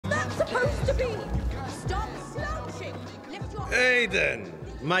supposed to be? Stop slouching! Lift your... Aiden,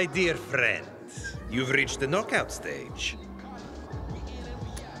 my dear friend, you've reached the knockout stage.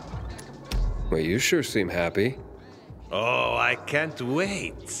 Well, you sure seem happy. Oh, I can't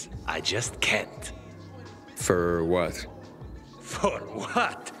wait. I just can't. For what? For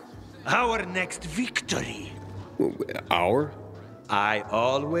what? Our next victory. Our? I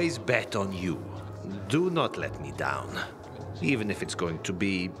always bet on you. Do not let me down. Even if it's going to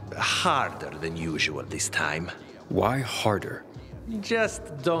be harder than usual this time. Why harder? Just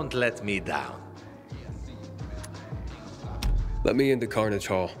don't let me down. Let me into Carnage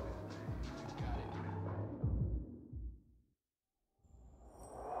Hall.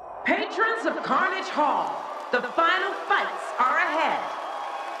 Patrons of Carnage Hall, the final fights are ahead.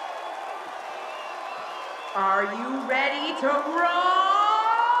 Are you ready to roar?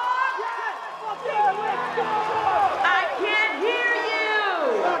 I can't hear you!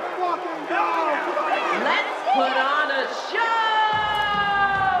 Let's put on a show!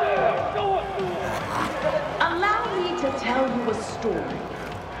 Allow me to tell you a story.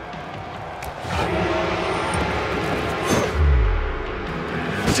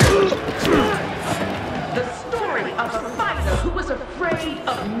 The story of a fighter who was afraid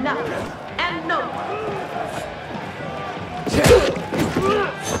of nothing and no one.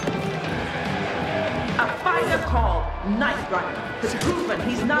 A fighter called Night Runner has proven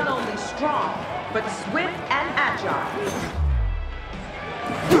he's not only strong, but swift and agile.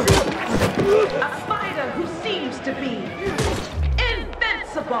 A fighter who seems to be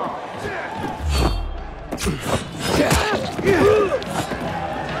invincible.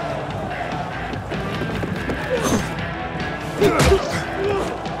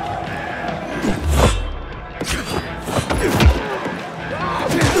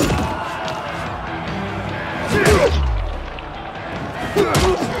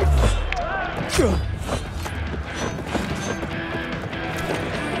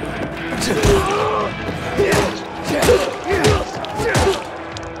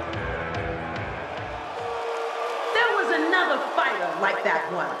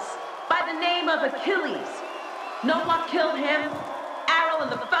 Know what killed him? Arrow in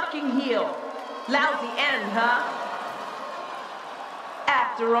the fucking heel. Lousy end, huh?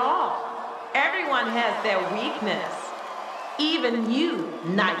 After all, everyone has their weakness. Even you,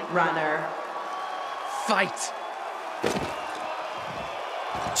 Night Runner. Fight!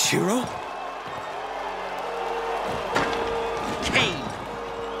 Ciro? Cain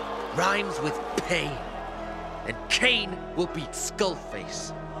rhymes with pain, and Cain will beat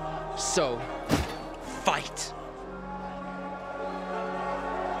Skullface. So, fight!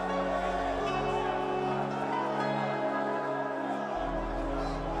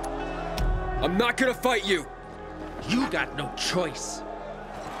 I'm not gonna fight you! You got no choice.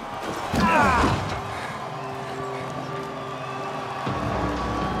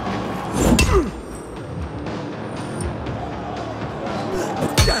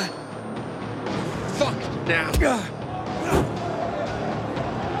 Fuck now.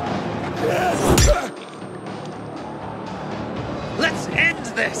 Let's end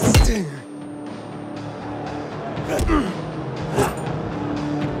this!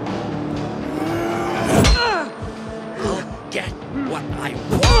 I'll get what I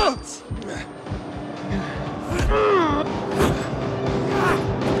want!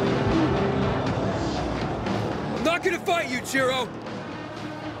 I'm not gonna fight you, Ciro!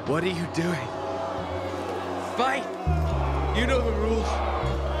 What are you doing? Fight! You know the rules.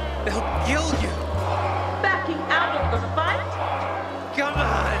 They'll kill you! Backing out of the fight? Come on!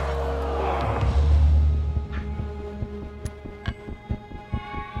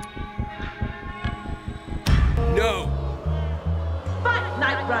 No! Fight,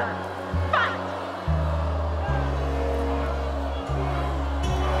 Night Runner! Fight!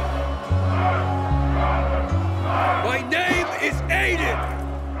 My name is Aiden!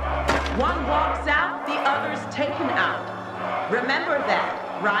 One walks out, the other's taken out. Remember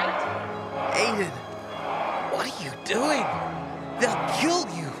that, right? Aiden, what are you doing? They'll kill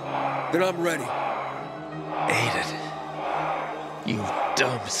you! Then I'm ready. Aiden, you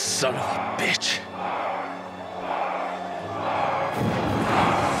dumb son of a bitch.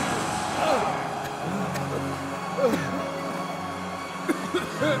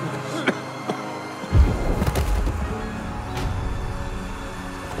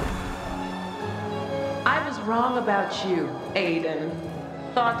 I was wrong about you, Aiden.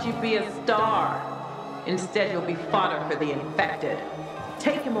 Thought you'd be a star. Instead, you'll be fodder for the infected.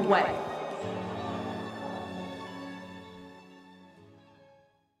 Take him away.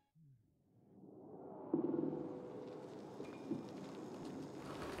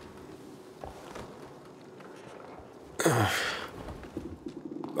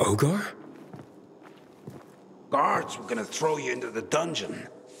 Ogar? Guards were gonna throw you into the dungeon.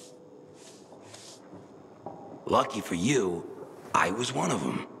 Lucky for you, I was one of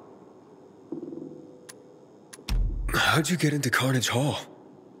them. How'd you get into Carnage Hall?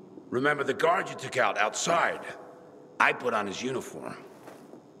 Remember the guard you took out outside? I put on his uniform.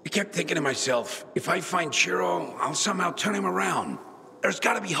 I kept thinking to myself, if I find Ciro, I'll somehow turn him around. There's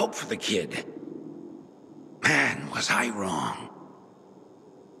gotta be hope for the kid. Man, was I wrong.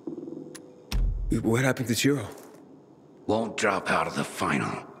 What happened to Ciro? Won't drop out of the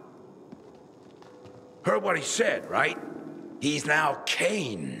final. Heard what he said, right? He's now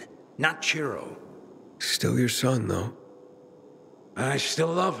Kane, not Ciro. Still your son, though. I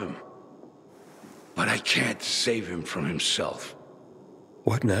still love him. But I can't save him from himself.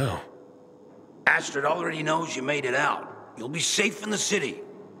 What now? Astrid already knows you made it out. You'll be safe in the city.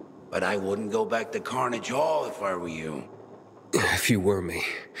 But I wouldn't go back to Carnage Hall if I were you. If you were me,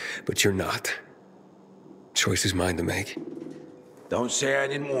 but you're not. Choice is mine to make. Don't say I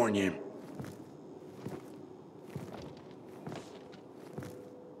didn't warn you.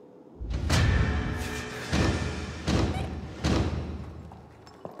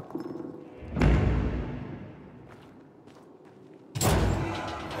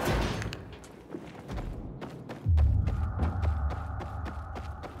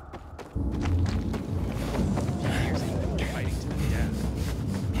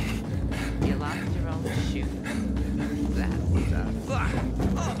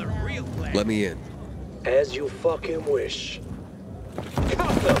 Let me in. As you fucking wish.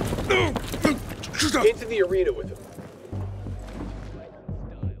 Into the arena with him.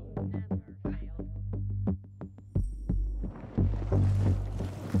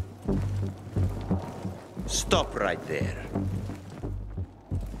 Stop right there.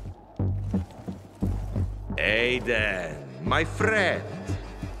 Aiden, my friend.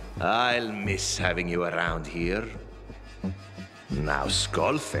 I'll miss having you around here. Now,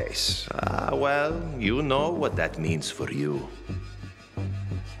 Skullface. Well, you know what that means for you.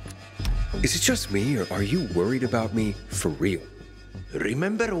 Is it just me, or are you worried about me for real?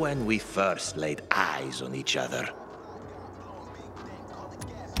 Remember when we first laid eyes on each other?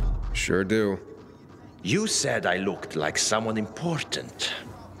 Sure do. You said I looked like someone important.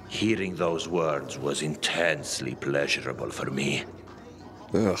 Hearing those words was intensely pleasurable for me.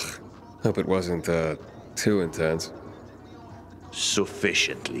 Ugh. Hope it wasn't, too intense.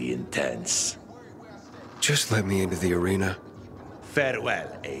 Sufficiently intense. Just let me into the arena. Farewell,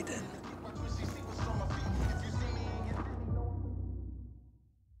 Aiden.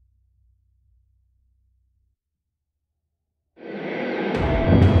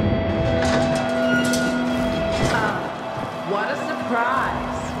 What a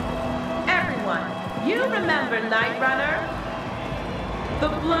surprise. Everyone, you remember Night Runner? The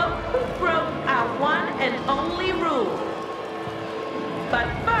bloke who broke our one and only rule. But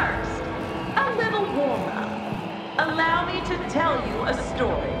first, a little warm-up. Allow me to tell you a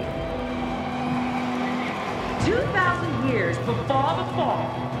story. 2,000 years before the fall,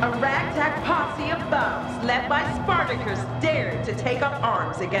 a ragtag posse of bums led by Spartacus dared to take up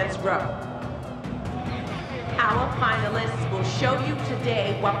arms against Rome. Our finalists will show you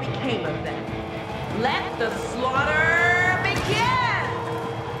today what became of them. Let the slaughter begin!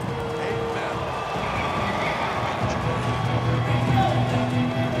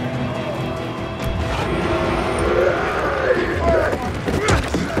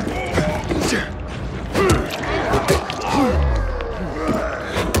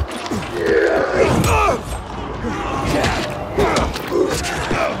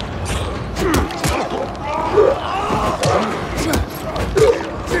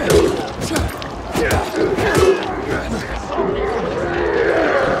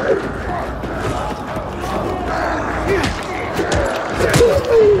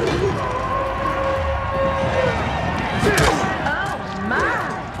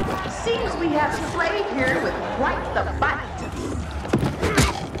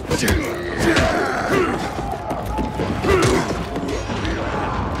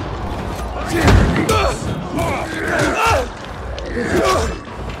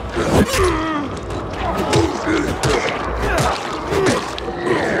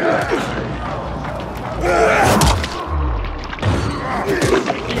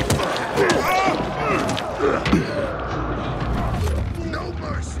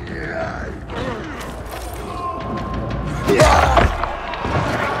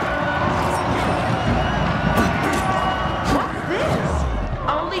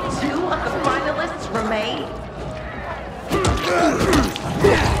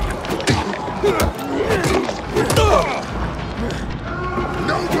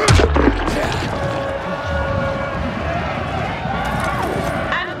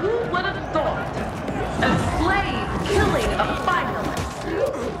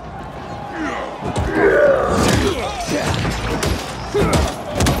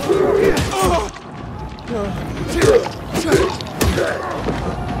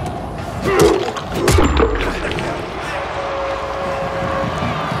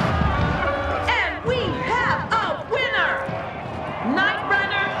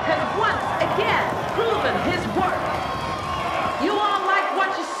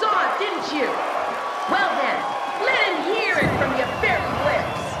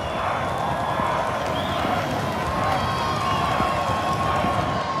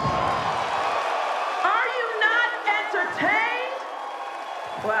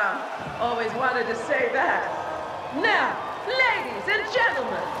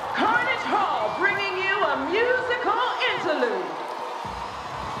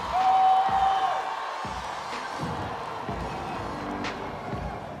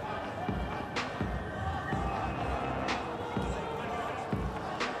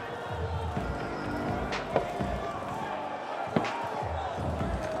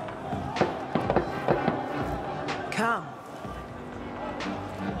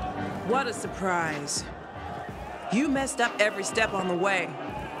 a surprise. You messed up every step on the way,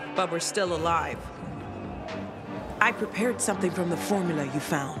 but we're still alive. I prepared something from the formula you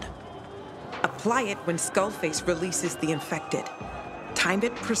found. Apply it when Skullface releases the infected. Time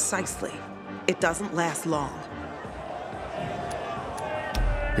it precisely. It doesn't last long.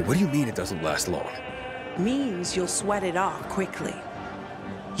 Hey, what do you mean it doesn't last long? Means you'll sweat it off quickly.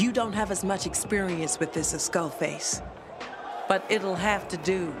 You don't have as much experience with this as Skullface, but it'll have to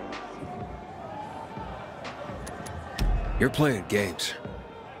do. You're playing games.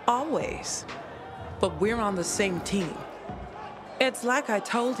 Always. But we're on the same team. It's like I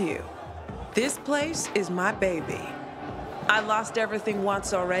told you. This place is my baby. I lost everything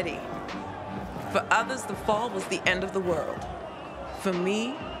once already. For others, the fall was the end of the world. For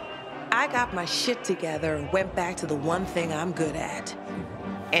me, I got my shit together and went back to the one thing I'm good at.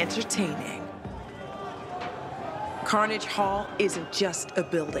 Entertaining. Carnage Hall isn't just a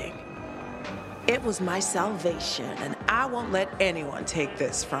building. It was my salvation, and I won't let anyone take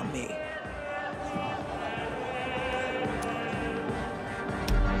this from me.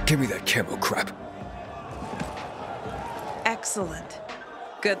 Give me that camo crap. Excellent.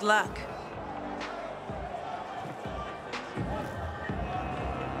 Good luck.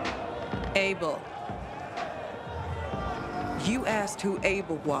 Abel. You asked who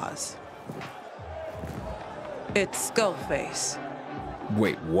Abel was. It's Skullface.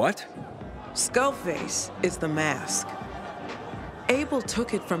 Wait, what? Skullface is the mask. Abel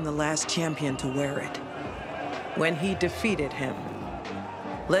took it from the last champion to wear it when he defeated him.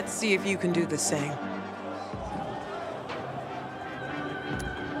 Let's see if you can do the same.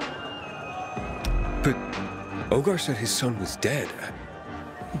 But Ogar said his son was dead.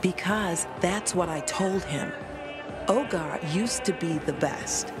 Because that's what I told him. Ogar used to be the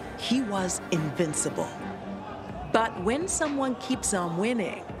best. He was invincible. But when someone keeps on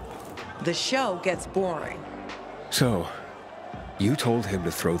winning, the show gets boring. So, you told him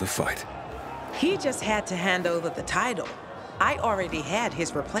to throw the fight. He just had to hand over the title. I already had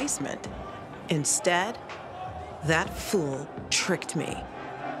his replacement. Instead, that fool tricked me.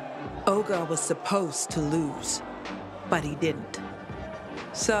 Ogar was supposed to lose, but he didn't.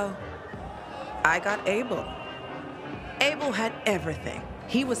 So, I got Abel. Abel had everything.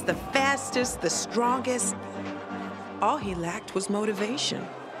 He was the fastest, the strongest. All he lacked was motivation.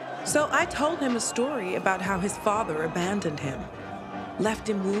 So I told him a story about how his father abandoned him, left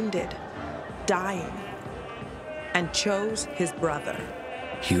him wounded, dying, and chose his brother.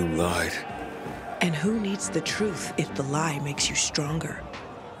 You lied. And who needs the truth if the lie makes you stronger?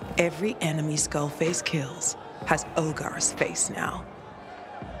 Every enemy Skullface kills has Ogar's face now.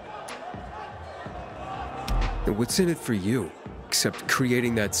 And what's in it for you, except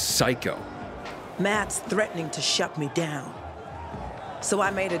creating that psycho? Matt's threatening to shut me down. So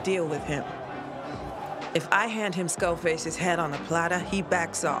I made a deal with him. If I hand him Skullface's head on a platter, he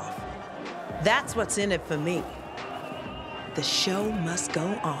backs off. That's what's in it for me. The show must go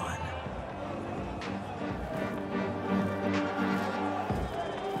on.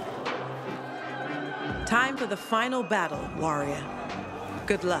 Time for the final battle, warrior.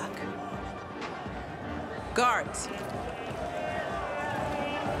 Good luck. Guards.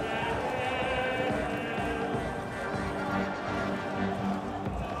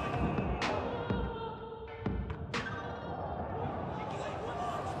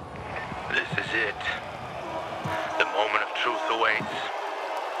 This is it. The moment of truth awaits.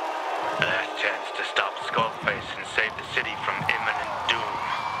 The last chance to stop Skullface and save the city from imminent doom.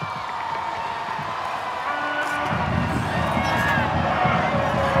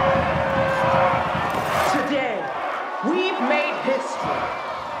 Today, we've made history.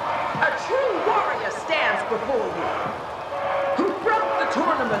 A true warrior stands before you, who broke the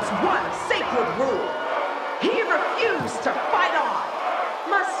tournament's one sacred rule. He refused to fight on.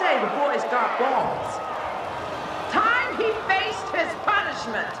 Must say the boy's got balls. Time he faced his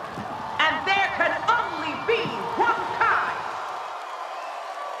punishment, and there can only be one kind.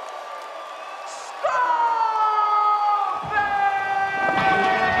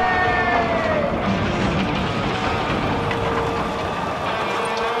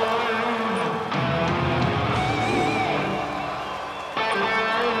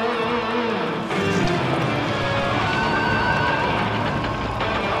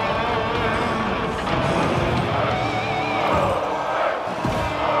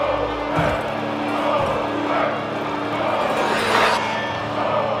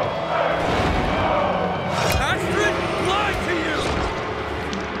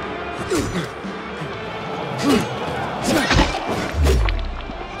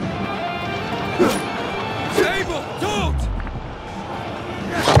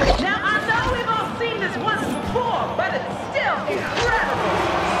 Now I'm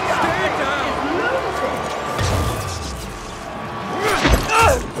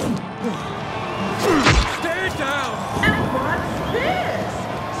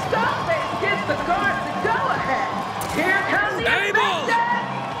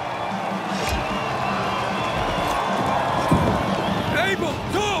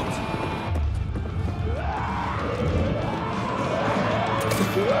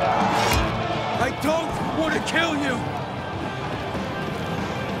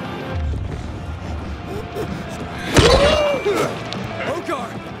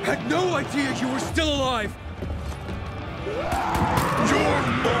idea you were still alive! You're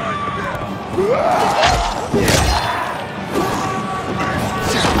mine now!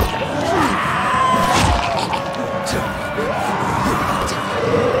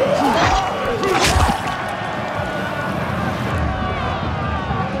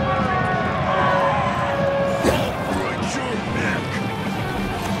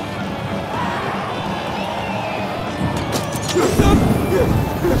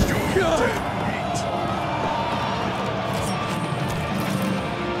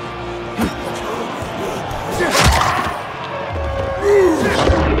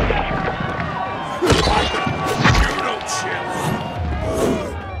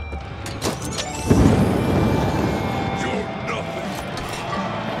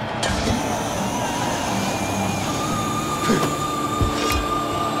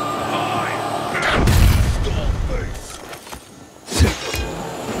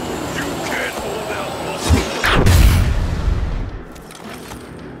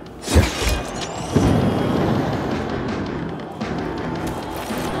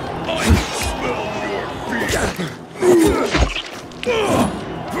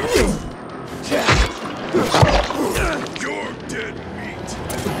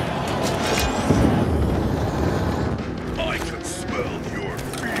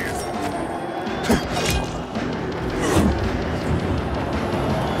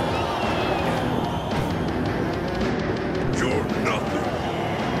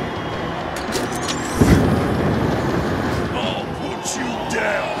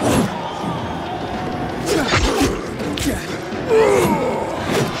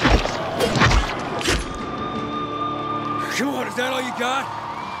 Come on, is that all you got?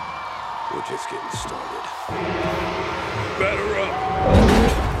 We're just getting started. Batter up!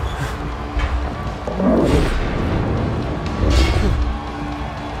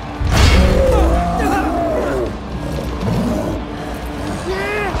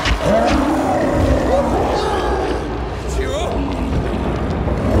 Ciro?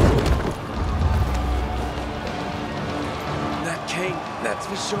 That Kane, that's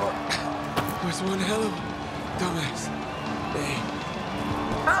for sure, was one hell of a dumbass. Hey.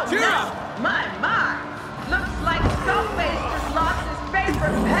 Oh, Ciro! no. My. Looks like Skullface just lost his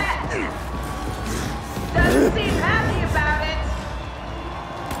favorite pet. Doesn't seem happy about it.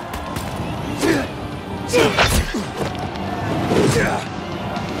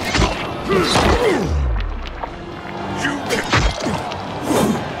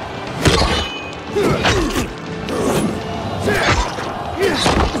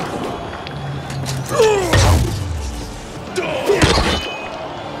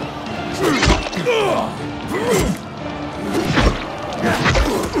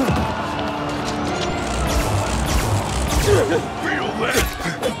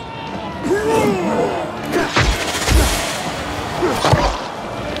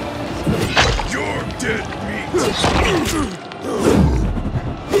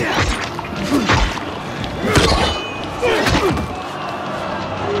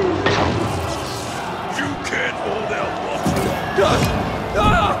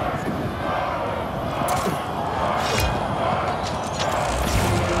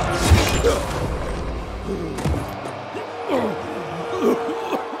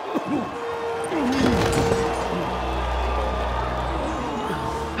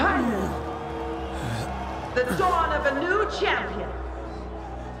 The dawn of a new champion.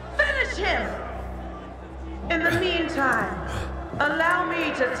 Finish him! In the meantime, allow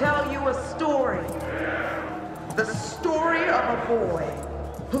me to tell you a story. The story of a boy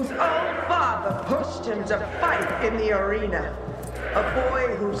whose own father pushed him to fight in the arena. A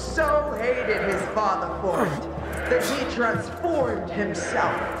boy who so hated his father for it that he transformed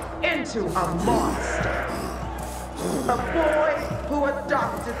himself into a monster. A boy who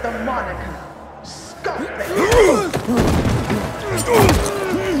adopted the moniker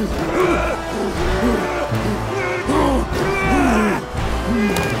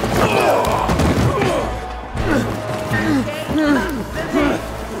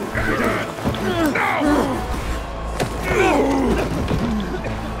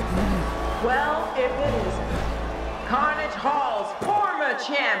Well, if it isn't, Carnage Hall's former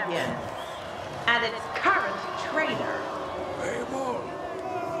champion and its current trainer. Abel,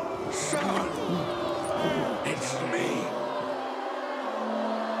 son, it's me.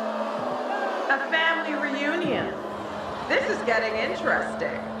 A family reunion. This is getting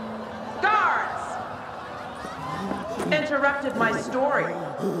interesting. Guards! Interrupted my story,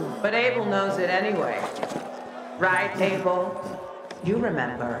 but Abel knows it anyway. Right, Abel? You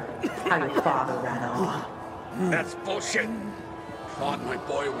remember how your father ran off. That's bullshit. thought my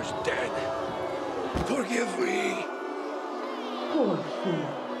boy was dead. Forgive me. Poor fool.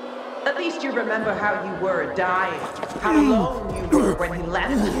 At least you remember how you were dying. How alone you were when he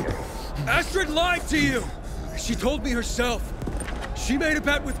left here. Astrid lied to you! She told me herself. She made a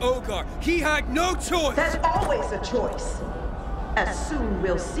bet with Ogar. He had no choice! There's always a choice. As soon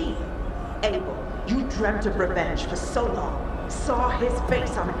we'll see. Abel, you dreamt of revenge for so long. Saw his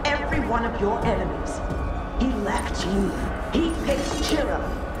face on every one of your enemies. He left you. He picked Ciro.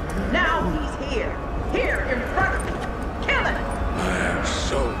 Now he's here. Here in front of me. Kill him! I am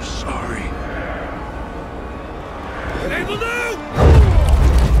so sorry. Abel, no!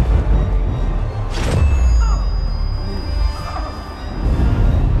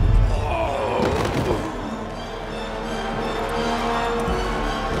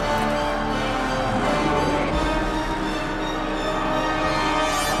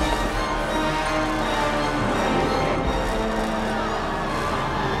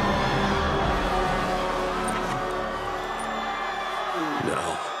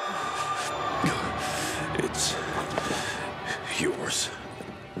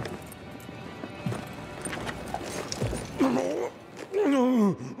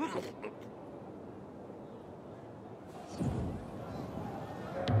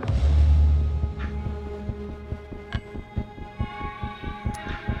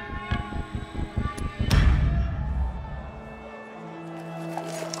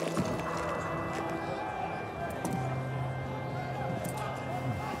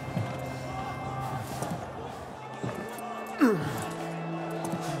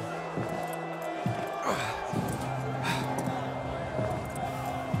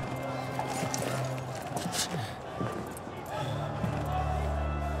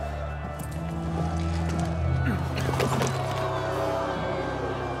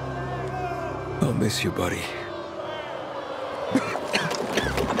 I'll miss you, buddy.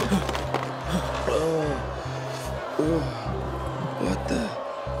 What the?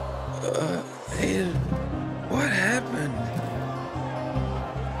 Aiden, what happened?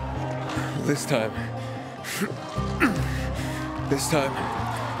 This time,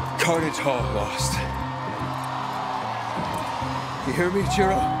 Carnage Hall lost. You hear me,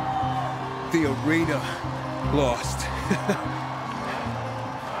 Ciro? The arena lost.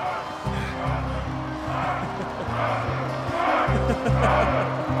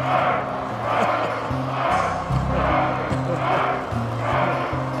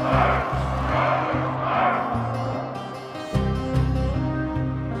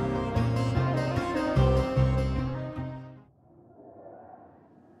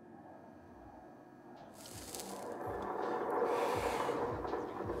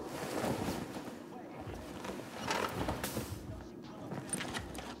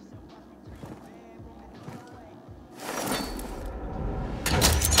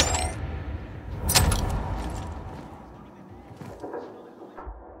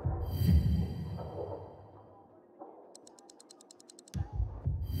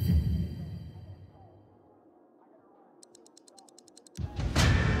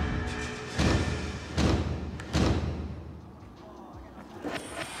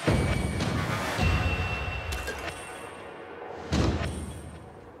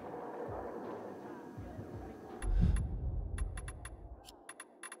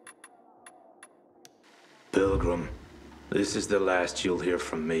 Pilgrim, this is the last you'll hear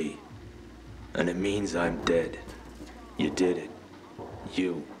from me. And it means I'm dead. You did it.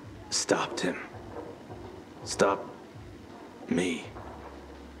 You stopped him. Stop me.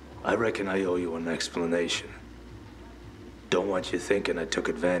 I reckon I owe you an explanation. Don't want you thinking I took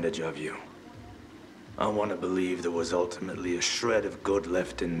advantage of you. I want to believe there was ultimately a shred of good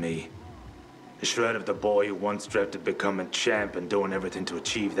left in me. A shred of the boy who once dreamt of becoming champ and doing everything to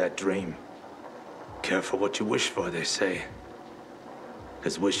achieve that dream. Careful what you wish for, they say.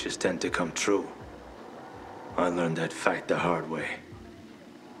 Because wishes tend to come true. I learned that fact the hard way.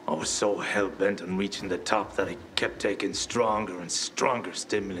 I was so hell-bent on reaching the top that I kept taking stronger and stronger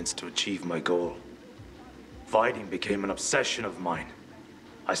stimulants to achieve my goal. Fighting became an obsession of mine.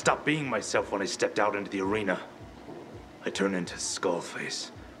 I stopped being myself when I stepped out into the arena. I turned into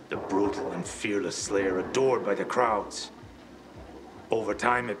Skullface, the brutal and fearless slayer adored by the crowds. Over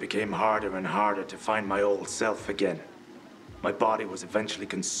time, it became harder and harder to find my old self again. My body was eventually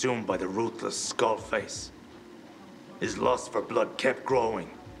consumed by the ruthless Skullface. His lust for blood kept growing.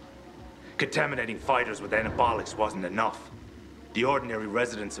 Contaminating fighters with anabolics wasn't enough. The ordinary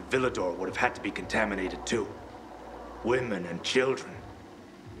residents of Villador would have had to be contaminated too. Women and children.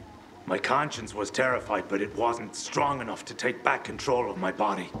 My conscience was terrified, but it wasn't strong enough to take back control of my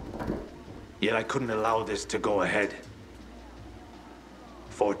body. Yet I couldn't allow this to go ahead.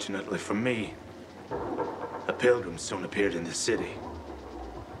 Unfortunately for me, a pilgrim soon appeared in the city.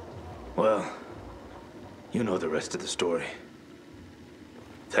 Well, you know the rest of the story.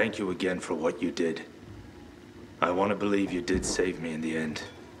 Thank you again for what you did. I want to believe you did save me in the end.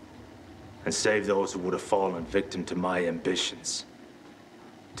 And save those who would have fallen victim to my ambitions.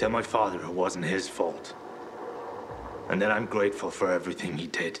 Tell my father it wasn't his fault. And that I'm grateful for everything he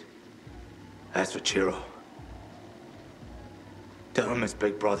did. As for Ciro, tell him his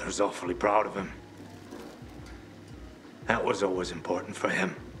big brother's awfully proud of him. That was always important for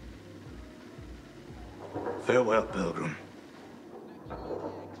him. Farewell, Pilgrim.